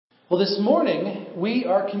Well, this morning we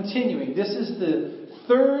are continuing. This is the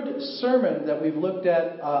third sermon that we've looked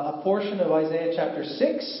at a portion of Isaiah chapter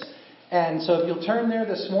 6. And so if you'll turn there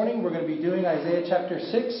this morning, we're going to be doing Isaiah chapter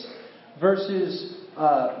 6, verses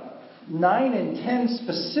 9 and 10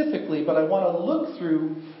 specifically. But I want to look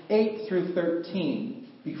through 8 through 13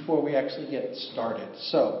 before we actually get started.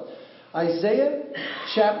 So Isaiah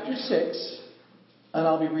chapter 6, and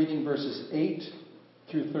I'll be reading verses 8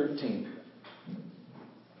 through 13.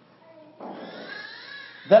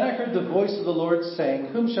 Then I heard the voice of the Lord saying,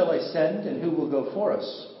 "Whom shall I send, and who will go for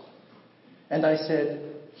us?" And I said,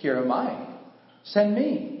 "Here am I. Send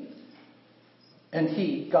me." And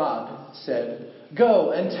he, God, said,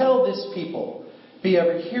 "Go and tell this people, be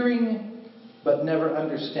ever hearing, but never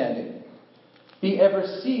understanding. Be ever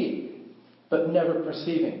seeing, but never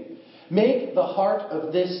perceiving. Make the heart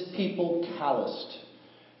of this people calloused.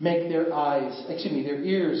 Make their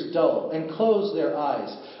ears dull, and close their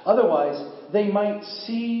eyes. Otherwise, they might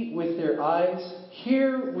see with their eyes,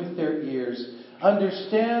 hear with their ears,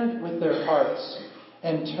 understand with their hearts,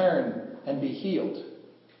 and turn and be healed."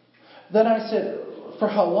 Then I said, "For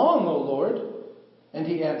how long, O Lord?" And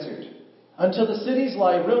he answered, "Until the cities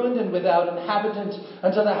lie ruined and without inhabitant,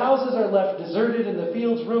 until the houses are left deserted and the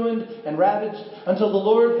fields ruined and ravaged, until the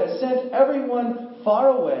Lord has sent everyone far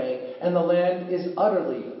away and the land is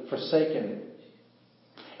utterly forsaken.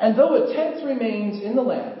 And though a tenth remains in the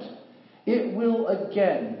land, it will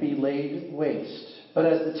again be laid waste. But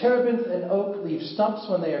as the terebinth and oak leave stumps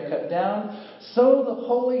when they are cut down, so the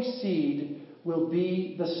holy seed will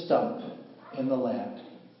be the stump in the land."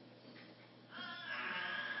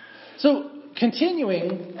 So,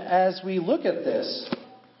 continuing as we look at this,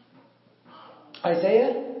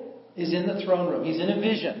 Isaiah is in the throne room. He's in a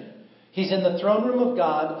vision. He's in the throne room of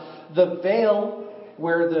God. The veil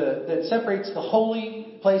that separates the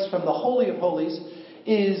holy place from the Holy of Holies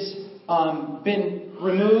is been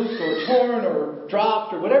removed or torn or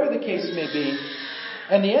dropped or whatever the case may be.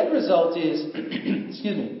 And the end result is,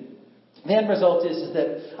 the end result is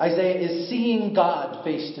that Isaiah is seeing God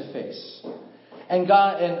face to face. And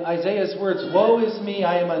Isaiah's words, "Woe is me,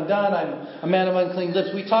 I am undone, I'm a man of unclean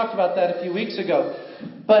lips." We talked about that a few weeks ago.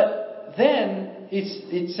 But then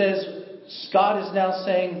it says God is now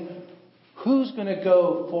saying, who's going to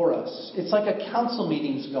go for us? It's like a council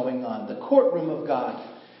meeting's going on, the courtroom of God.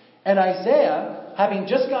 And Isaiah, having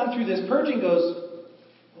just gone through this purging, goes,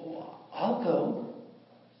 "Oh, I'll go.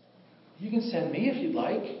 You can send me if you'd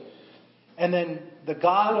like." And then the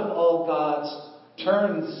God of all gods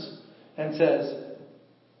turns and says,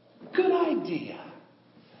 "Good idea.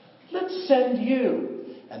 Let's send you.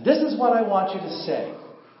 And this is what I want you to say."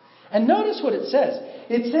 And notice what it says.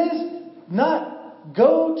 It says not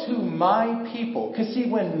 "go to my people." Because see,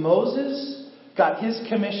 when Moses got his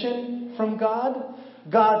commission from God,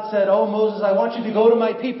 God said, "Oh, Moses, I want you to go to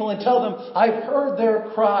my people and tell them, I've heard their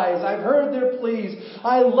cries. I've heard their pleas.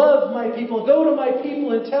 I love my people. Go to my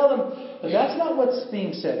people and tell them." But that's not what's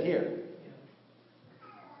being said here.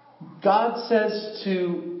 God says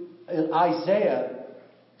to Isaiah,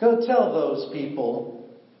 "Go tell those people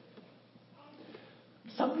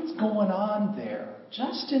something's going on there."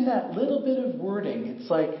 Just in that little bit of wording, it's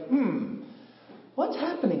like, what's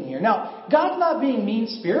happening here? Now, God's not being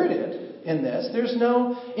mean-spirited in this. There's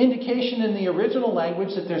no indication in the original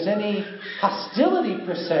language that there's any hostility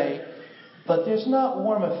per se, but there's not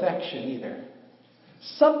warm affection either.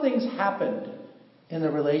 Something's happened in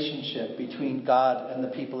the relationship between God and the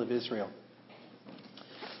people of Israel.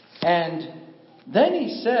 And then he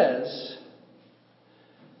says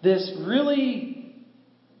this really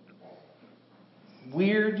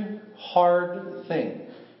weird, hard thing.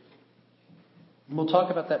 And we'll talk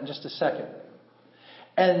about that in just a second.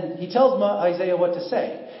 And he tells Isaiah what to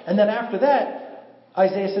say. And then after that,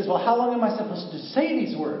 Isaiah says, "Well, how long am I supposed to say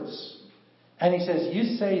these words?" And he says,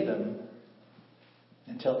 "You say them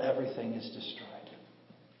until everything is destroyed."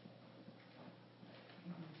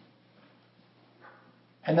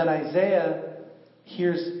 And then Isaiah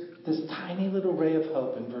hears this tiny little ray of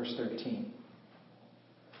hope in verse 13.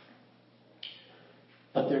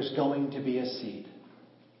 But there's going to be a seed.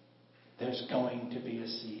 There's going to be a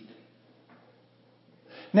seed.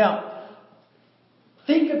 Now,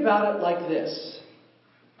 think about it like this.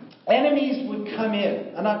 Enemies would come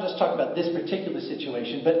in. I'm not just talking about this particular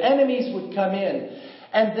situation, but enemies would come in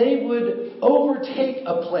and they would overtake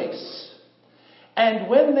a place. And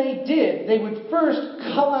when they did, they would first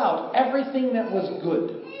cull out everything that was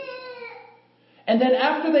good. And then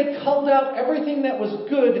after they culled out everything that was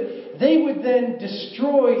good, they would then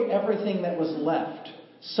destroy everything that was left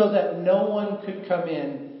so that no one could come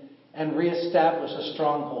in and reestablish a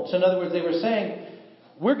stronghold. So in other words, they were saying,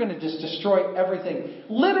 we're going to just destroy everything.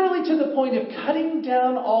 Literally to the point of cutting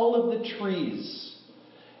down all of the trees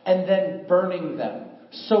and then burning them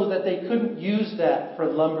so that they couldn't use that for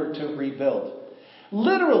lumber to rebuild.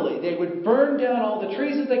 Literally, they would burn down all the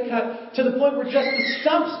trees that they cut to the point where just the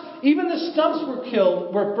stumps, even the stumps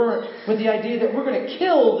were burnt with the idea that we're going to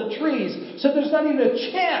kill the trees so there's not even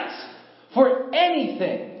a chance for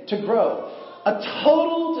anything to grow. A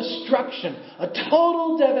total destruction, a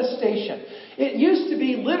total devastation. It used to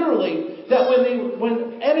be literally that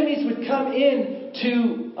when enemies would come in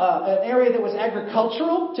to an area that was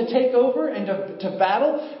agricultural to take over and to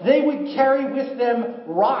battle, they would carry with them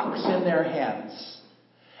rocks in their hands.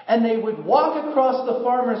 And they would walk across the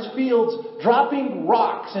farmers' fields, dropping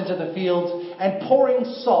rocks into the fields and pouring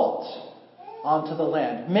salt onto the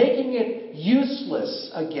land, making it useless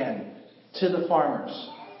again to the farmers.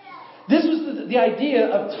 This was the idea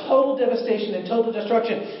of total devastation and total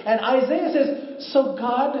destruction. And Isaiah says, so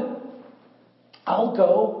God, I'll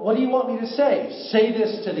go. What do you want me to say? Say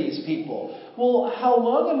this to these people. Well, how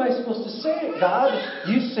long am I supposed to say it, God?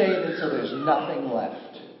 You say it until there's nothing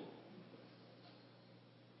left.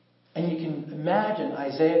 And you can imagine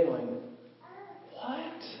Isaiah going,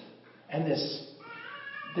 what? And this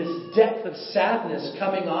depth of sadness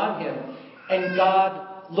coming on him. And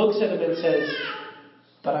God looks at him and says,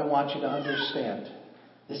 but I want you to understand.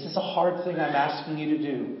 This is a hard thing I'm asking you to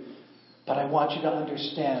do. But I want you to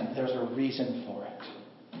understand there's a reason for it.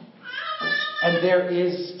 And there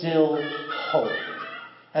is still hope.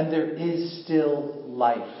 And there is still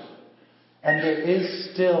life. And there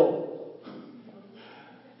is still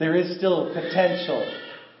potential.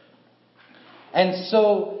 And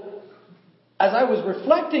so, as I was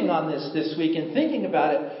reflecting on this week and thinking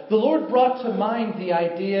about it, the Lord brought to mind the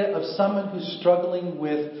idea of someone who's struggling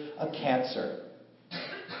with a cancer.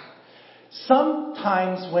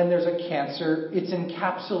 Sometimes when there's a cancer, it's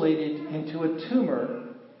encapsulated into a tumor,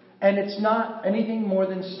 and it's not anything more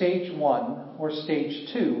than stage 1 or stage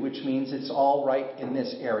 2, which means it's all right in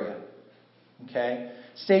this area. Okay?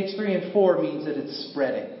 Stage 3 and 4 means that it's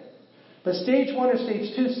spreading. But stage 1 or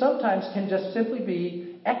stage 2 sometimes can just simply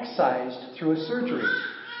be excised through a surgery.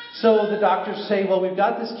 So the doctors say, well, we've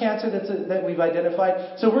got this cancer that we've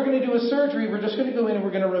identified, so we're going to do a surgery. We're just going to go in and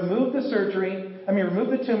we're going to remove the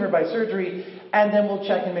tumor by surgery, and then we'll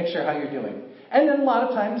check and make sure how you're doing. And then a lot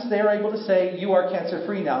of times they're able to say, you are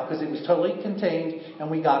cancer-free now because it was totally contained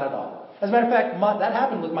and we got it all. As a matter of fact, that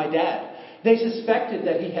happened with my dad. They suspected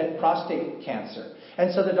that he had prostate cancer.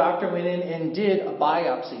 And so the doctor went in and did a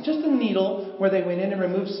biopsy, just a needle where they went in and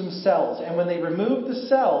removed some cells. And when they removed the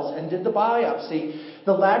cells and did the biopsy,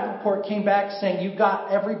 the lab report came back saying, you got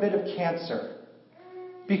every bit of cancer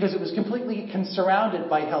because it was completely surrounded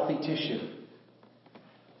by healthy tissue.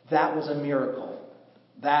 That was a miracle.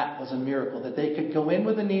 That was a miracle, that they could go in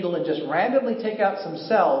with a needle and just randomly take out some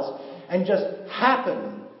cells and just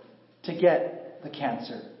happen to get the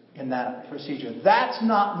cancer in that procedure. That's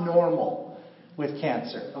not normal with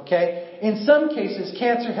cancer, okay? In some cases,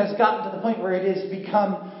 cancer has gotten to the point where it has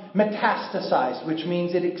become metastasized, which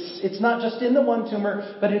means it's not just in the one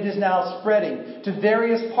tumor, but it is now spreading to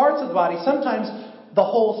various parts of the body. Sometimes the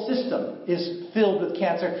whole system is filled with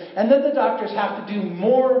cancer. And then the doctors have to do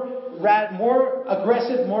more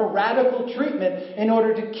aggressive, more radical treatment in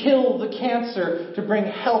order to kill the cancer, to bring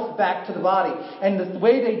health back to the body. And the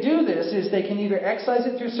way they do this is they can either excise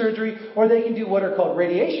it through surgery or they can do what are called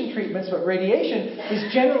radiation treatments. But radiation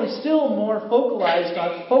is generally still more localized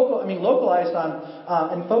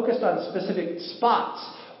on and focused on specific spots.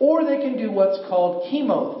 Or they can do what's called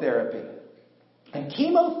chemotherapy. And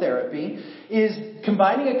chemotherapy is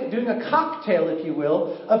doing a cocktail, if you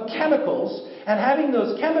will, of chemicals, and having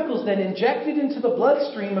those chemicals then injected into the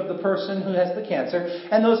bloodstream of the person who has the cancer.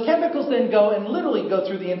 And those chemicals then go and literally go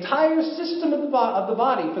through the entire system of the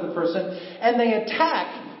body for the person, and they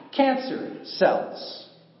attack cancer cells.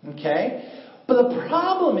 Okay? But the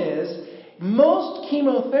problem is, most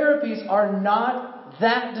chemotherapies are not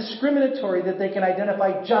that discriminatory that they can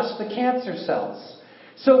identify just the cancer cells.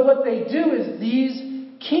 So what they do is these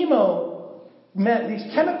chemicals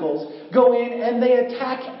go in and they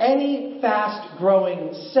attack any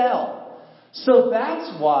fast-growing cell. So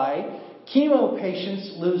that's why chemo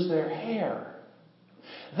patients lose their hair.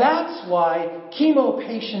 That's why chemo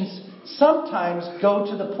patients sometimes go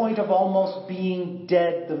to the point of almost being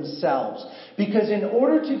dead themselves. Because in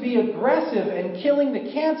order to be aggressive in killing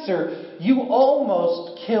the cancer, you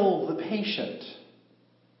almost kill the patient.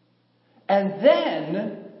 And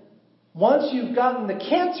then, once you've gotten the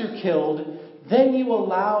cancer killed, then you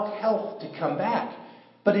allow health to come back.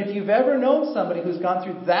 But if you've ever known somebody who's gone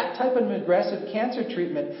through that type of aggressive cancer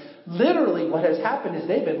treatment, literally what has happened is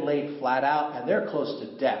they've been laid flat out and they're close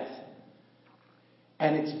to death.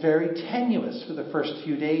 And it's very tenuous for the first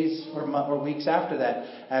few days or weeks after that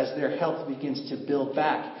as their health begins to build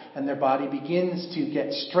back and their body begins to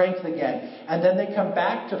get strength again. And then they come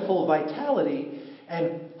back to full vitality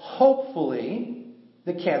and hopefully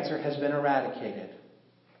the cancer has been eradicated.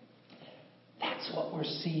 That's what we're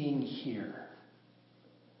seeing here.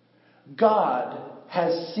 God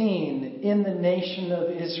has seen in the nation of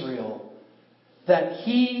Israel that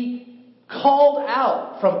He called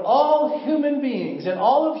out from all human beings and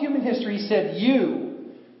all of human history. He said,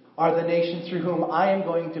 "You are the nation through whom I am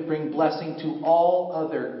going to bring blessing to all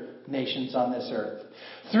other nations on this earth.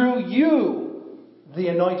 Through you, the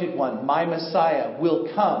anointed one, my Messiah, will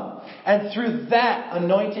come. And through that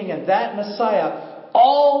anointing and that Messiah,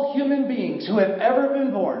 all human beings who have ever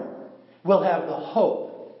been born will have the hope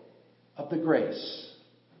of the grace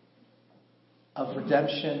of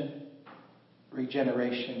redemption,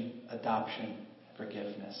 regeneration, adoption,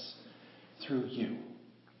 forgiveness through you."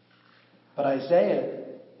 But Isaiah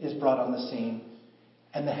is brought on the scene,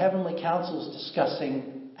 and the heavenly council is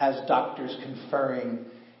discussing as doctors conferring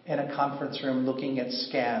in a conference room, looking at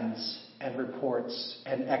scans and reports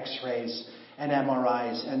and x-rays and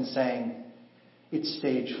MRIs and saying, it's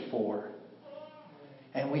stage 4.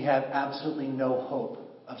 And we have absolutely no hope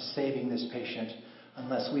of saving this patient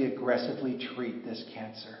unless we aggressively treat this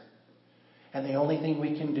cancer. And the only thing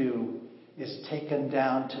we can do is take them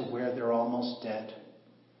down to where they're almost dead.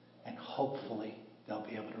 And hopefully they'll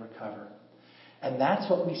be able to recover. And that's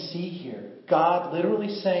what we see here. God literally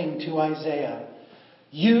saying to Isaiah,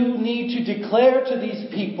 you need to declare to these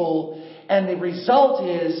people, and the result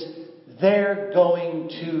is they're going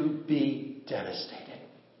to be devastated.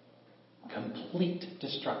 Complete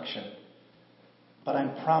destruction. But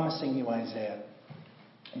I'm promising you, Isaiah,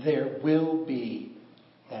 there will be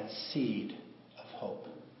that seed of hope.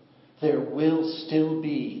 There will still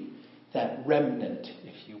be that remnant,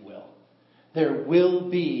 if you will. There will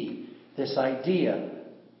be this idea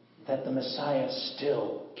that the Messiah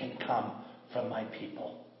still can come from my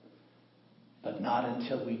people. But not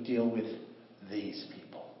until we deal with these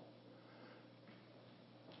people.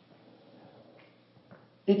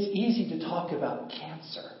 It's easy to talk about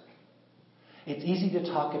cancer. It's easy to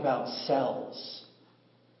talk about cells.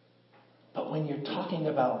 But when you're talking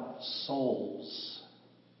about souls,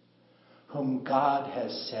 whom God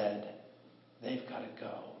has said they've got to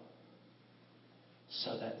go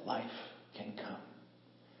so that life can come,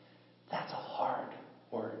 that's a hard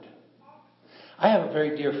word. I have a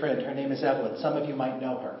very dear friend. Her name is Evelyn. Some of you might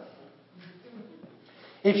know her.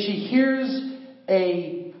 If she hears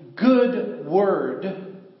a good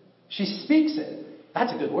word, she speaks it.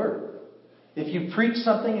 That's a good word. If you preach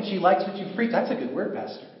something and she likes what you preach, that's a good word,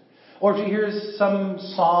 Pastor. Or if she hears some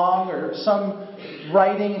song or some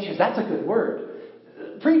writing and she says, that's a good word.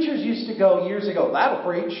 Preachers used to go years ago, that'll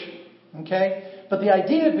preach. Okay? But the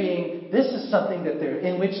idea being, this is something that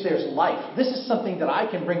in which there's life. This is something that I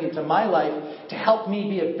can bring into my life to help me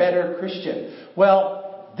be a better Christian.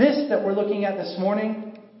 Well, this that we're looking at this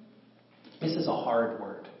morning, this is a hard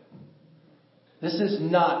word. This is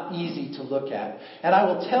not easy to look at. And I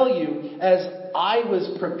will tell you, as I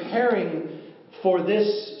was preparing for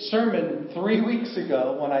this sermon 3 weeks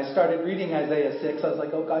ago, when I started reading Isaiah 6, I was like,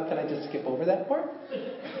 oh God, can I just skip over that part?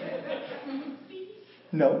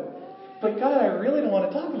 No. But God, I really don't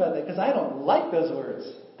want to talk about that because I don't like those words.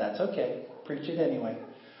 That's okay. Preach it anyway.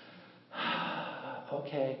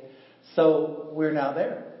 Okay. So we're now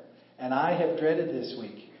there. And I have dreaded this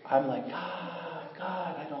week. I'm like,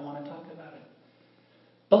 God, I don't want to talk about it.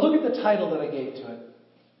 But look at the title that I gave to it.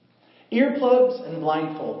 Earplugs and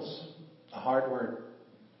blindfolds. A hard word.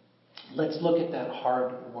 Let's look at that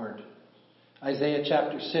hard word. Isaiah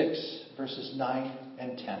chapter 6, verses 9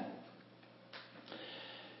 and 10.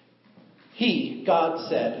 He, God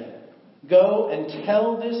said, go and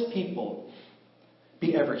tell this people,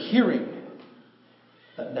 be ever hearing,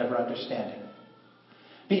 but never understanding.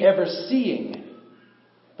 Be ever seeing,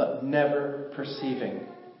 but never perceiving.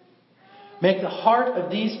 Make the heart of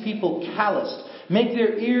these people calloused. Make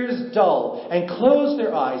their ears dull and close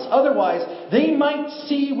their eyes. Otherwise, they might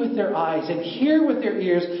see with their eyes and hear with their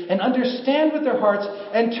ears and understand with their hearts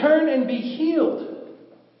and turn and be healed.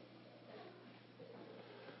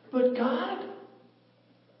 But God,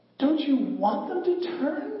 don't you want them to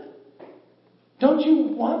turn? Don't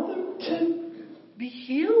you want them to be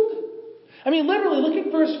healed? I mean, literally, look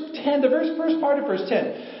at verse 10, the first part of verse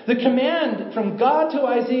 10. The command from God to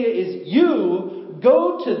Isaiah is, you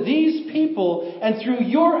go to these people and through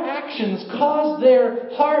your actions cause their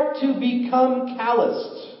heart to become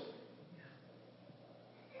calloused.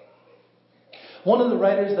 One of the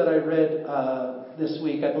writers that I read this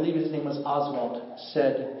week, I believe his name was Oswald,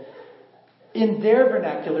 said, in their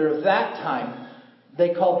vernacular of that time,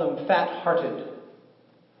 they called them fat-hearted.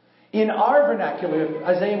 In our vernacular, if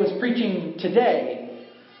Isaiah was preaching today,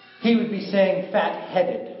 he would be saying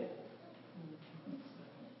fat-headed.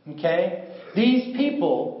 Okay? These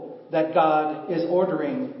people that God is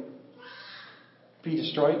ordering be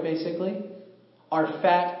destroyed, basically, are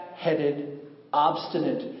fat-headed,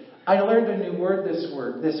 obstinate. I learned a new word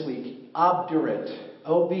this week. Obdurate.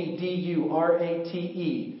 O-B-D-U-R-A-T-E.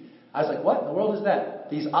 I was like, what in the world is that?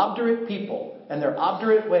 These obdurate people and their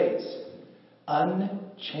obdurate ways.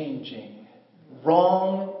 Unchanging.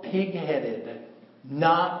 Wrong, pig-headed.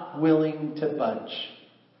 Not willing to budge.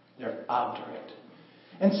 They're obdurate.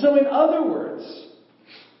 And so in other words,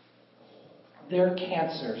 they're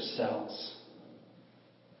cancer cells.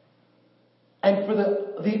 And for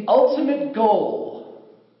the ultimate goal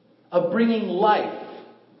of bringing life,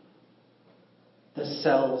 the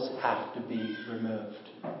cells have to be removed.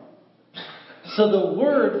 So the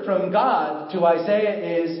word from God to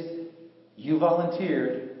Isaiah is, you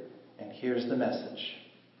volunteered, and here's the message.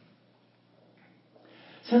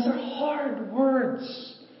 It says they're hard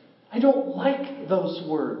words. I don't like those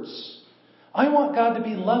words. I want God to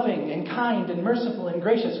be loving and kind and merciful and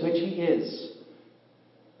gracious, which He is.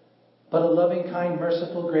 But a loving, kind,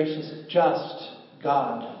 merciful, gracious, just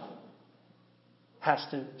God has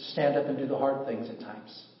to stand up and do the hard things at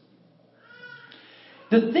times.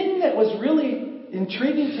 The thing that was really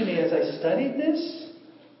intriguing to me as I studied this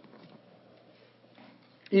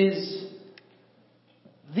is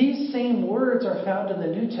these same words are found in the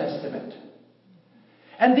New Testament.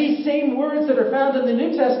 And these same words that are found in the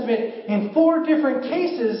New Testament in 4 different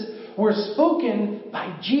cases were spoken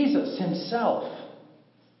by Jesus Himself.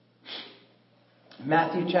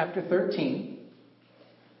 Matthew chapter 13,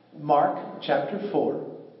 Mark chapter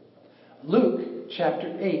 4, Luke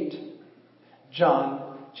chapter 8,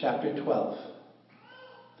 John chapter 12.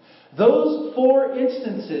 Those 4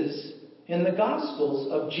 instances in the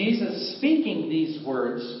Gospels of Jesus speaking these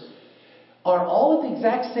words are all at the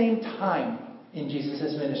exact same time in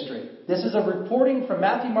Jesus' ministry. This is a reporting from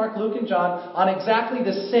Matthew, Mark, Luke, and John on exactly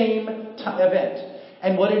the same event.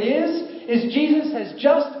 And what it is Jesus has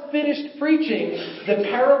just finished preaching the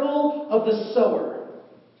parable of the sower.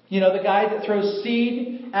 You know, the guy that throws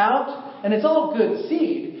seed out, and it's all good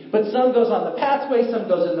seed, but some goes on the pathway, some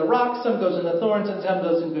goes in the rocks, some goes in the thorns, and some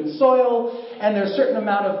goes in good soil, and there's a certain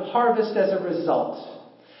amount of harvest as a result.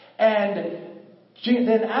 And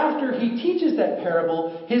then after he teaches that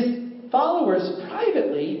parable, his followers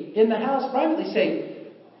privately, in the house, privately say,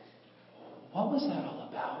 what was that all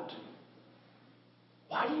about?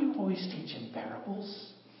 Why do you always teach in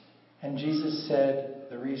parables? And Jesus said,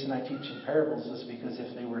 the reason I teach in parables is because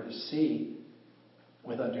if they were to see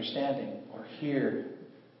with understanding or hear,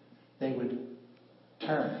 they would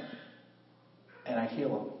turn and I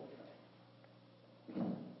heal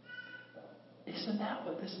them. Isn't that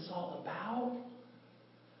what this is all about?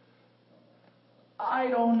 I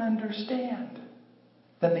don't understand.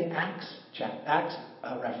 Then the Acts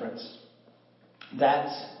reference.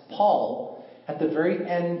 That's Paul at the very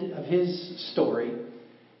end of his story.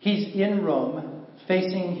 He's in Rome,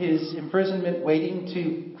 facing his imprisonment, waiting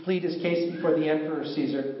to plead his case before the Emperor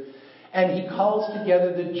Caesar. And he calls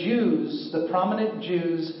together the Jews, the prominent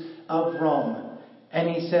Jews of Rome. And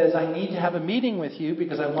he says, I need to have a meeting with you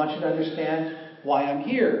because I want you to understand why I'm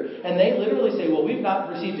here. And they literally say, well, we've not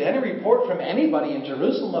received any report from anybody in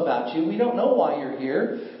Jerusalem about you. We don't know why you're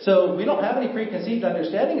here. So we don't have any preconceived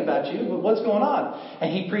understanding about you. But what's going on?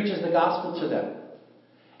 And he preaches the gospel to them.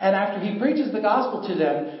 And after he preaches the gospel to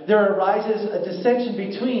them, there arises a dissension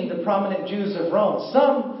between the prominent Jews of Rome.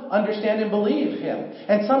 Some understand and believe him.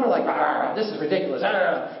 And some are like, this is ridiculous.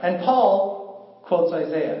 And Paul quotes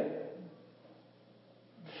Isaiah.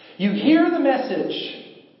 You hear the message,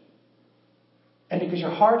 and because your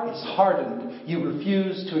heart is hardened, you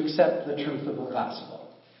refuse to accept the truth of the gospel.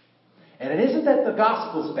 And it isn't that the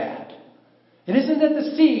gospel's bad. It isn't that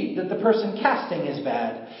the seed that the person casting is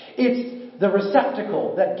bad. It's the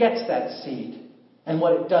receptacle that gets that seed and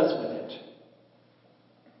what it does with it.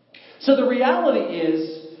 So the reality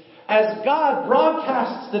is, as God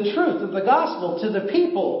broadcasts the truth of the gospel to the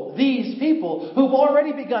people, these people who've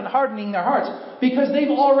already begun hardening their hearts because they've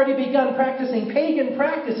already begun practicing pagan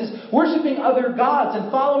practices, worshiping other gods and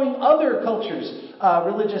following other cultures'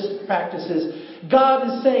 religious practices, God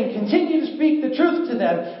is saying, continue to speak the truth to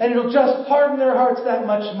them and it'll just harden their hearts that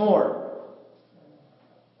much more.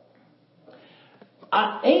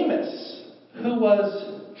 Amos, who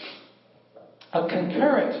was a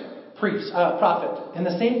concurrent prophet in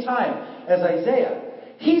the same time as Isaiah,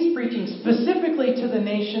 he's preaching specifically to the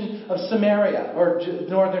nation of Samaria, or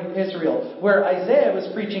northern Israel, where Isaiah was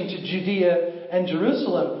preaching to Judea and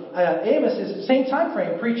Jerusalem. Amos is the same time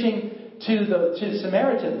frame preaching to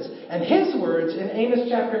Samaritans. And his words in Amos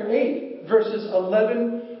chapter 8, verses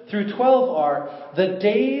 11 through 12 are, "The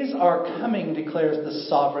days are coming, declares the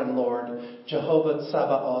sovereign Lord, Jehovah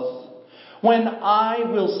Tsabaoth, when I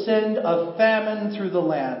will send a famine through the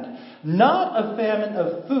land. Not a famine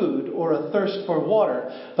of food or a thirst for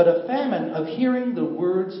water, but a famine of hearing the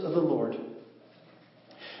words of the Lord.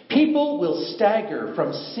 People will stagger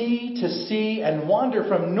from sea to sea and wander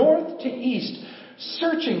from north to east,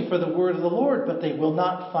 searching for the word of the Lord, but they will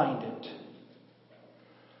not find it."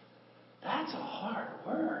 That's a hard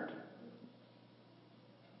word.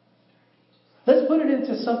 Let's put it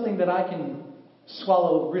into something that I can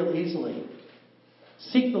swallow real easily.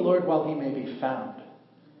 Seek the Lord while he may be found.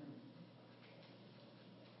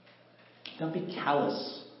 Don't be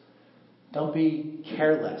callous. Don't be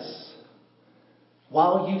careless.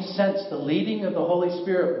 While you sense the leading of the Holy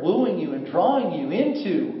Spirit wooing you and drawing you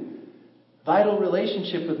into vital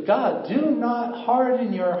relationship with God, do not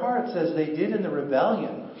harden your hearts as they did in the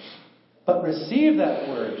rebellion, but receive that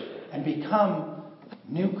word and become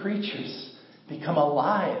new creatures. Become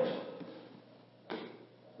alive.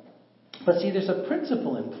 But see, there's a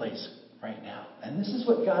principle in place right now. And this is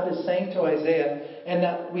what God is saying to Isaiah, and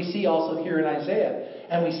that we see also here in Isaiah,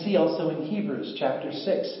 and we see also in Hebrews chapter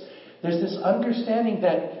 6. There's this understanding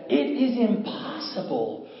that it is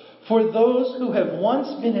impossible for those who have once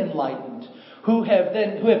been enlightened, who have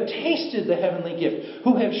tasted the heavenly gift,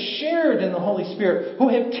 who have shared in the Holy Spirit, who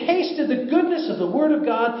have tasted the goodness of the Word of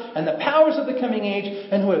God and the powers of the coming age,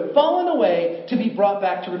 and who have fallen away, to be brought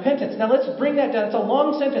back to repentance. Now let's bring that down. It's a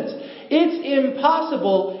long sentence. It's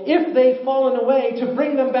impossible, if they've fallen away, to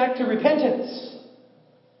bring them back to repentance.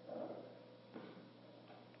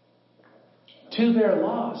 To their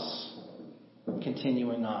loss,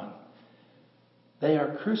 continuing on, they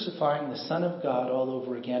are crucifying the Son of God all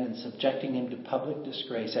over again and subjecting him to public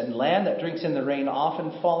disgrace. And land that drinks in the rain,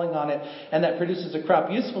 often falling on it, and that produces a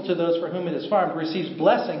crop useful to those for whom it is farmed, receives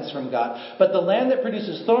blessings from God. But the land that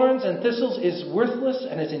produces thorns and thistles is worthless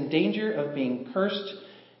and is in danger of being cursed.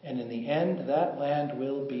 And in the end, that land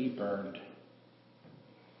will be burned.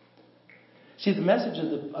 See, the message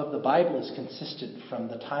of the Bible is consistent from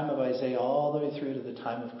the time of Isaiah all the way through to the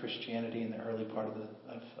time of Christianity in the early part of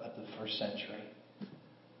the first century.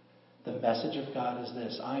 The message of God is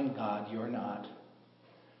this: I'm God, you're not.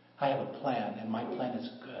 I have a plan, and my plan is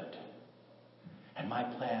good. And my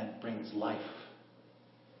plan brings life.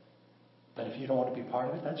 But if you don't want to be part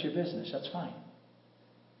of it, that's your business. That's fine.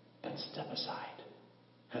 But step aside,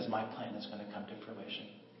 because my plan is going to come to fruition.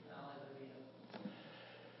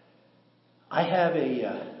 I have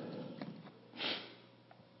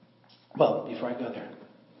before I go there,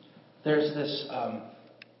 there's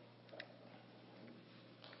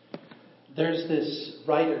this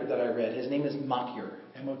writer that I read. His name is Motyer,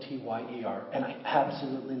 Motyer, and I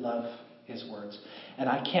absolutely love his words. And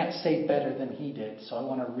I can't say better than he did, so I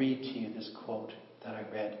want to read to you this quote that I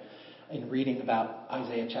read in reading about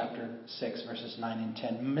Isaiah chapter 6, verses 9 and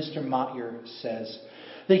 10. Mr. Motyer says,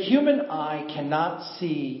 "The human eye cannot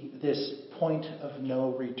see this point of no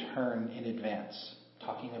return in advance."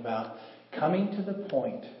 Talking about coming to the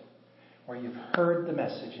point where you've heard the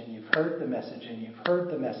message, and you've heard the message, and you've heard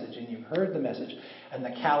the message, and you've heard the message, and the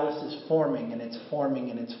callus is forming, and it's forming,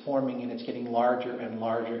 and it's forming, and it's getting larger and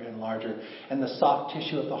larger and larger, and the soft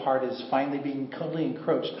tissue of the heart is finally being totally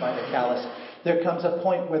encroached by the callus. There comes a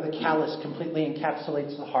point where the callus completely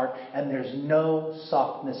encapsulates the heart, and there's no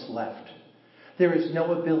softness left. There is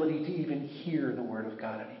no ability to even hear the Word of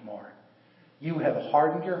God anymore. You have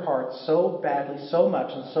hardened your heart so badly, so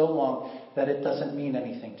much, and so long that it doesn't mean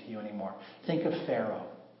anything to you anymore. Think of Pharaoh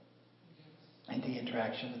and the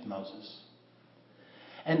interaction with Moses.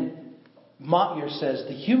 And Motyer says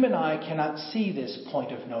the human eye cannot see this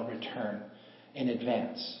point of no return in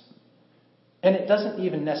advance. And it doesn't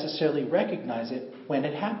even necessarily recognize it when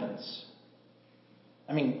it happens.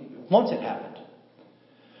 I mean, once it happened.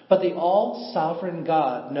 But the all-sovereign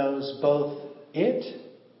God knows both it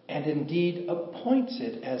and indeed appoints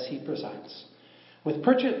it as he presides, with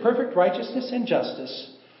perfect righteousness and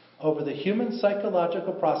justice over the human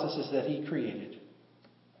psychological processes that he created.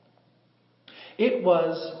 It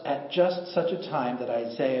was at just such a time that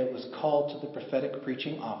Isaiah was called to the prophetic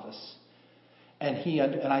preaching office, and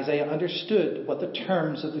Isaiah understood what the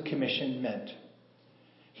terms of the commission meant.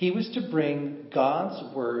 He was to bring God's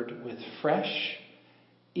word with fresh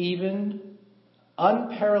even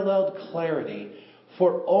unparalleled clarity,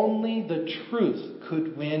 for only the truth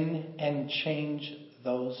could win and change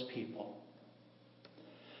those people.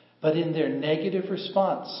 But in their negative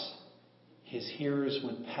response, his hearers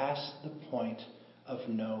would pass the point of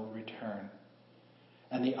no return,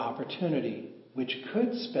 and the opportunity which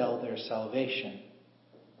could spell their salvation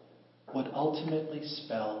would ultimately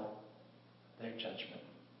spell their judgment.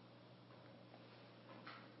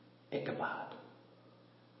 Ichabod,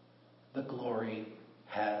 the glory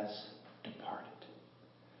has departed.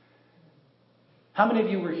 How many of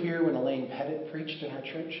you were here when Elaine Pettit preached in our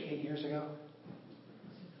church 8 years ago?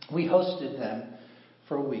 We hosted them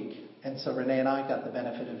for a week, and so Renee and I got the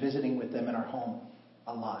benefit of visiting with them in our home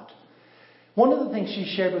a lot. One of the things she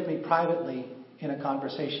shared with me privately in a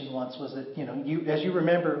conversation once was that, as you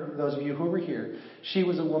remember, those of you who were here, she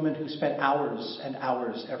was a woman who spent hours and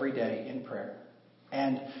hours every day in prayer.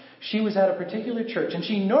 And she was at a particular church, and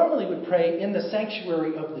she normally would pray in the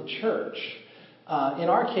sanctuary of the church. In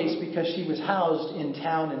our case, because she was housed in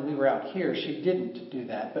town and we were out here, she didn't do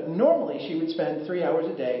that. But normally she would spend 3 hours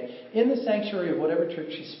a day in the sanctuary of whatever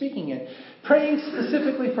church she's speaking in, praying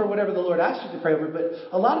specifically for whatever the Lord asked her to pray over. But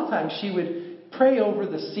a lot of times she would pray over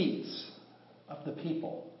the seats of the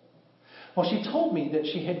people. Well, she told me that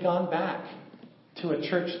she had gone back to a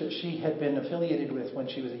church that she had been affiliated with when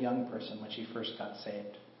she was a young person, when she first got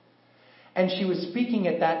saved. And she was speaking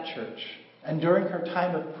at that church. And during her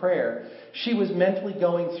time of prayer, she was mentally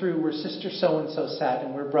going through where Sister So-and-so sat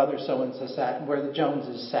and where Brother So-and-so sat and where the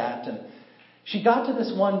Joneses sat. And she got to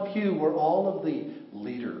this one pew where all of the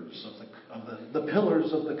leaders of the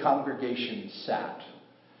pillars of the congregation sat.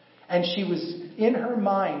 And she was, in her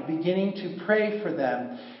mind, beginning to pray for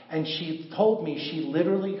them. And she told me she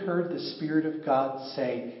literally heard the Spirit of God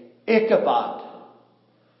say, "Ichabod,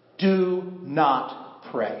 do not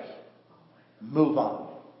pray. Move on."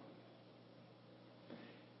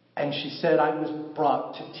 And she said, I was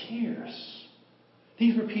brought to tears.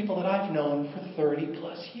 These were people that I've known for 30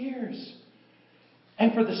 plus years.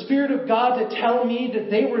 And for the Spirit of God to tell me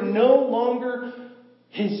that they were no longer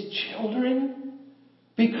His children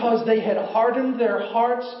because they had hardened their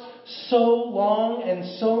hearts so long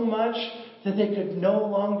and so much that they could no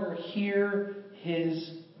longer hear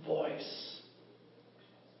His voice.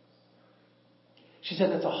 She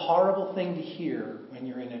said that's a horrible thing to hear when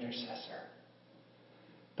you're an intercessor.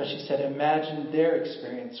 But she said, imagine their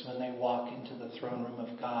experience when they walk into the throne room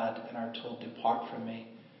of God and are told, "Depart from me,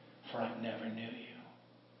 for I never knew you."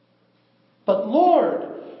 But Lord,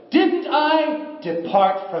 didn't I?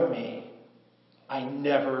 Depart from me. I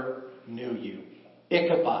never knew you.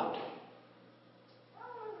 Ichabod.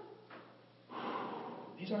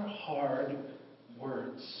 These are hard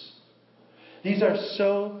words. These are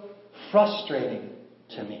so frustrating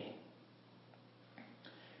to me.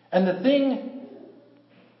 And the thing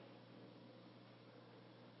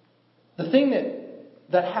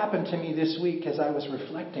that happened to me this week as I was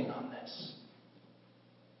reflecting on this,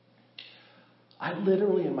 I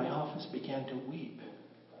literally in my office began to weep.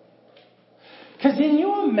 Because can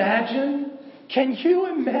you imagine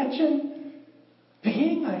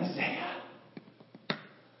being Isaiah?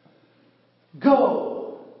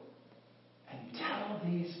 Go and tell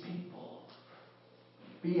these people,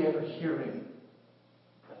 be ever hearing,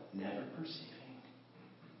 but never perceiving.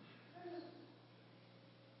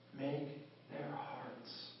 Make their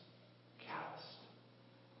hearts calloused.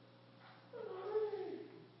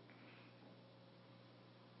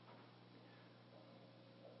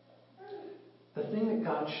 The thing that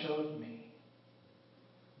God showed me.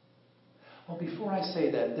 Well, before I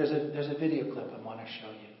say that, there's a video clip I want to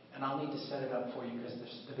show you. And I'll need to set it up for you because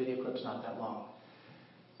the video clip's not that long.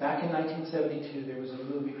 Back in 1972, there was a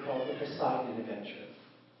movie called The Poseidon Adventure.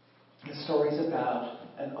 The story's about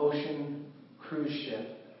an ocean-going cruise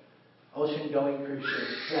ship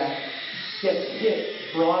that gets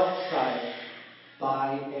hit broadside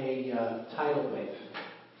by a tidal wave.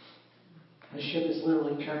 The ship is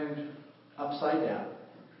literally turned upside down.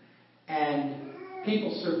 And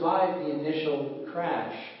people survive the initial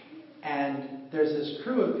crash. And there's this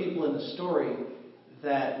crew of people in the story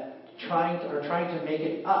that are trying to make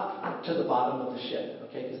it up to the bottom of the ship,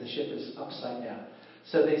 okay, because the ship is upside down.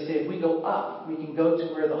 So they say if we go up, we can go to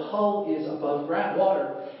where the hull is above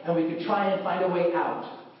water, and we can try and find a way out.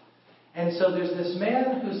 And so there's this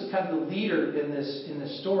man who's kind of the leader in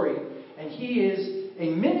this story, and he is a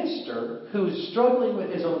minister who's struggling with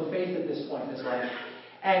his own faith at this point in his life.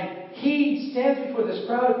 And he stands before this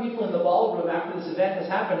crowd of people in the ballroom after this event has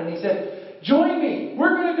happened, and he said, join me.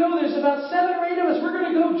 We're going to go. There's about 7 or 8 of us. We're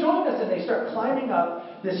going to go join us. And they start climbing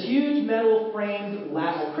up this huge metal framed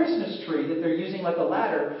Christmas tree that they're using like a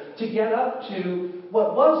ladder to get up to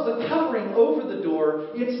what was the covering over the door.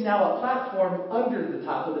 It's now a platform under the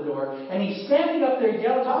top of the door. And he's standing up there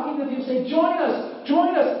yelling, talking to people, saying, join us,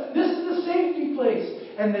 join us. This is the safety place.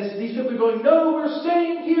 And these people are going, no, we're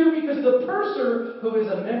staying here, because the purser, who is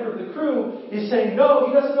a member of the crew, is saying, no,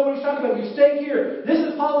 he doesn't know what he's talking about. You stay here. This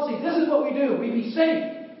is policy. This is what we do. We be safe.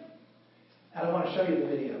 And I want to show you the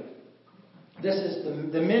video. This is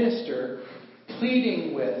the minister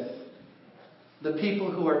pleading with the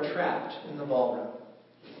people who are trapped in the ballroom.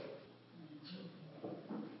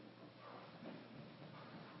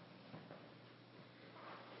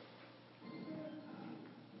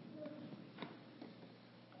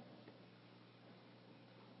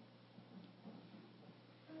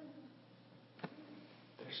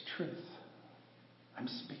 Truth. I'm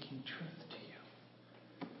speaking truth to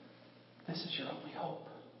you. This is your only hope.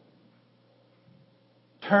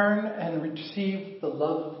 Turn and receive the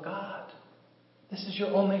love of God. This is your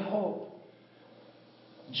only hope.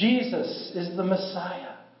 Jesus is the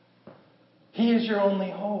Messiah. He is your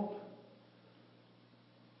only hope.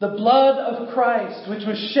 The blood of Christ, which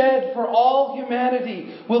was shed for all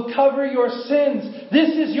humanity, will cover your sins. This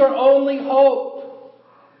is your only hope.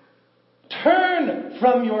 Turn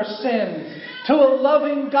from your sins to a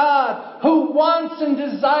loving God who wants and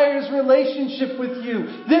desires relationship with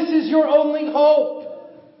you. This is your only hope.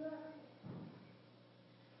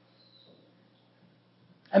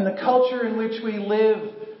 And the culture in which we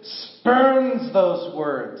live spurns those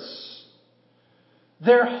words.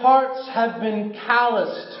 Their hearts have been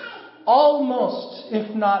calloused, almost,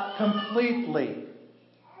 if not completely.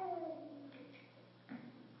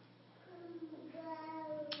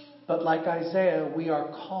 But like Isaiah, we are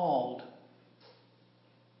called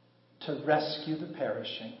to rescue the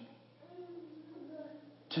perishing,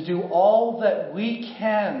 to do all that we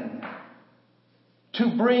can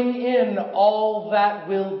to bring in all that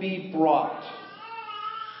will be brought.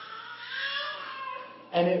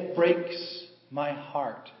 And it breaks my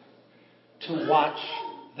heart to watch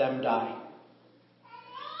them die.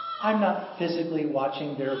 I'm not physically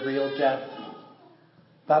watching their real death,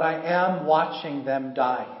 but I am watching them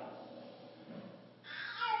die.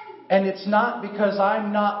 And it's not because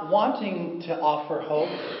I'm not wanting to offer hope.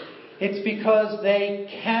 It's because they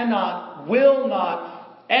cannot, will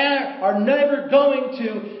not, and are never going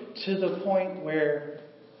to the point where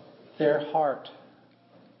their heart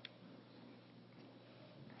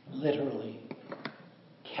literally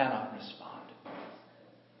cannot respond.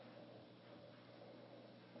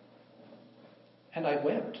 And I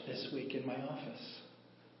wept this week in my office.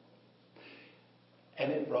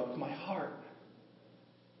 And it broke my heart.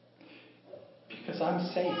 Because I'm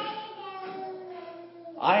safe.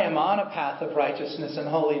 I am on a path of righteousness and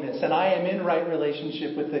holiness, and I am in right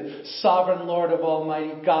relationship with the sovereign Lord of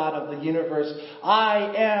Almighty God of the universe.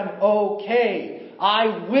 I am okay.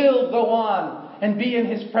 I will go on and be in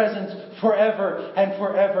His presence forever and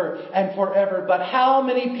forever and forever. But how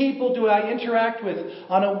many people do I interact with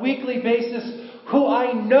on a weekly basis who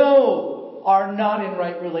I know are not in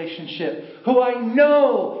right relationship, who I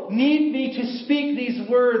know need me to speak these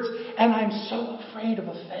words, and I'm so afraid of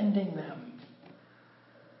offending them.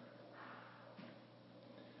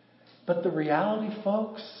 But the reality,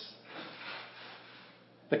 folks,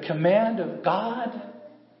 the command of God,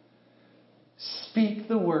 speak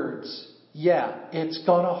the words. Yeah, it's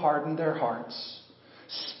going to harden their hearts.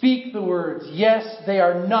 Speak the words. Yes, they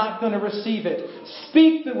are not going to receive it.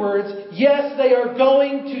 Speak the words. Yes, they are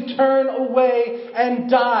going to turn away and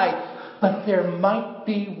die. But there might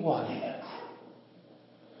be one.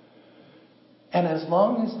 And as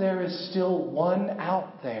long as there is still one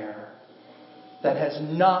out there that has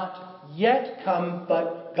not yet come,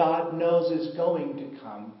 but God knows is going to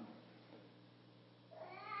come,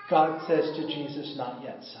 God says to Jesus, not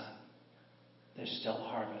yet, son. There's still a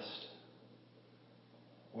harvest.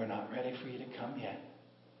 We're not ready for you to come yet.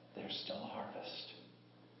 There's still a harvest.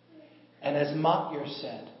 And as Matthew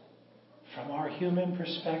said, from our human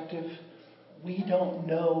perspective, we don't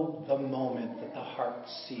know the moment that the heart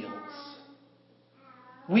seals.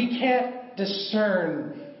 We can't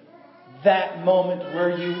discern that moment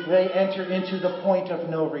where they enter into the point of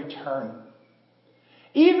no return.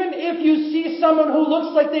 Even if you see someone who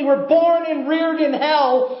looks like they were born and reared in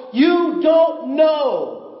hell, you don't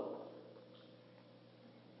know.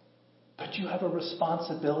 But you have a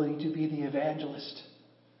responsibility to be the evangelist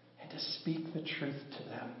and to speak the truth to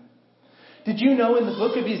them. Did you know in the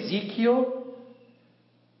book of Ezekiel,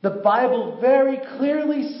 The Bible very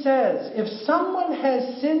clearly says if someone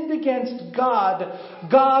has sinned against God,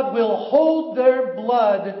 God will hold their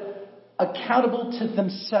blood accountable to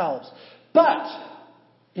themselves. But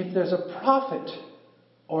if there's a prophet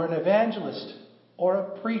or an evangelist or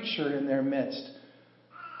a preacher in their midst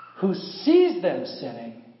who sees them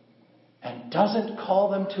sinning and doesn't call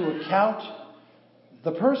them to account,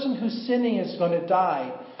 the person who's sinning is going to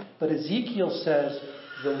die. But Ezekiel says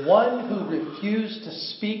the one who refused to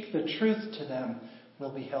speak the truth to them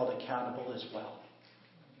will be held accountable as well.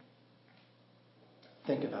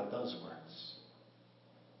 Think about those words.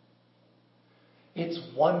 It's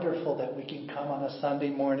wonderful that we can come on a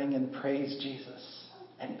Sunday morning and praise Jesus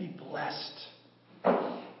and be blessed.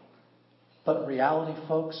 But reality,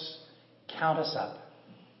 folks, count us up.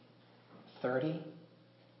 30,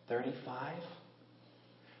 35.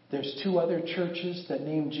 There's 2 other churches that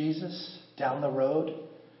name Jesus down the road.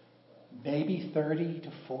 Maybe 30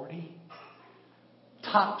 to 40.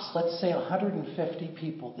 Tops, let's say 150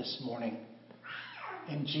 people this morning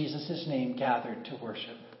in Jesus' name gathered to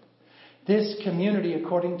worship. This community,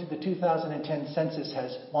 according to the 2010 census,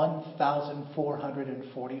 has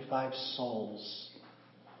 1,445 souls.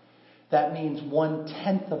 That means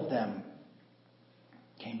 1/10 of them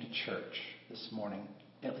came to church this morning,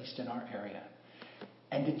 at least in our area.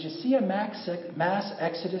 And did you see a mass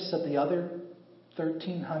exodus of the other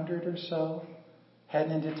 1,300 or so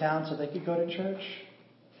heading into town so they could go to church?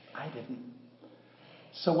 I didn't.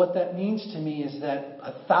 So what that means to me is that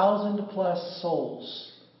 1,000+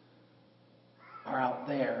 souls are out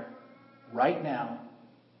there right now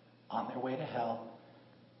on their way to hell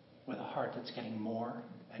with a heart that's getting more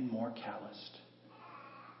and more calloused.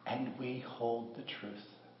 And we hold the truth.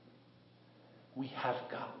 We have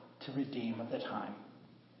got to redeem the time.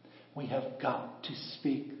 We have got to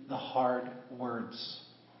speak the hard words.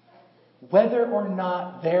 Whether or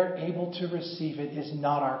not they're able to receive it is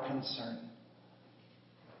not our concern.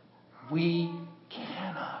 We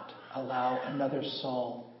cannot allow another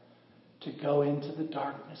soul to go into the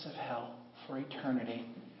darkness of hell for eternity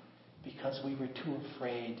because we were too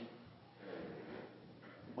afraid.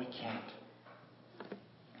 We can't.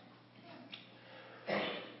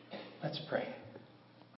 Let's pray.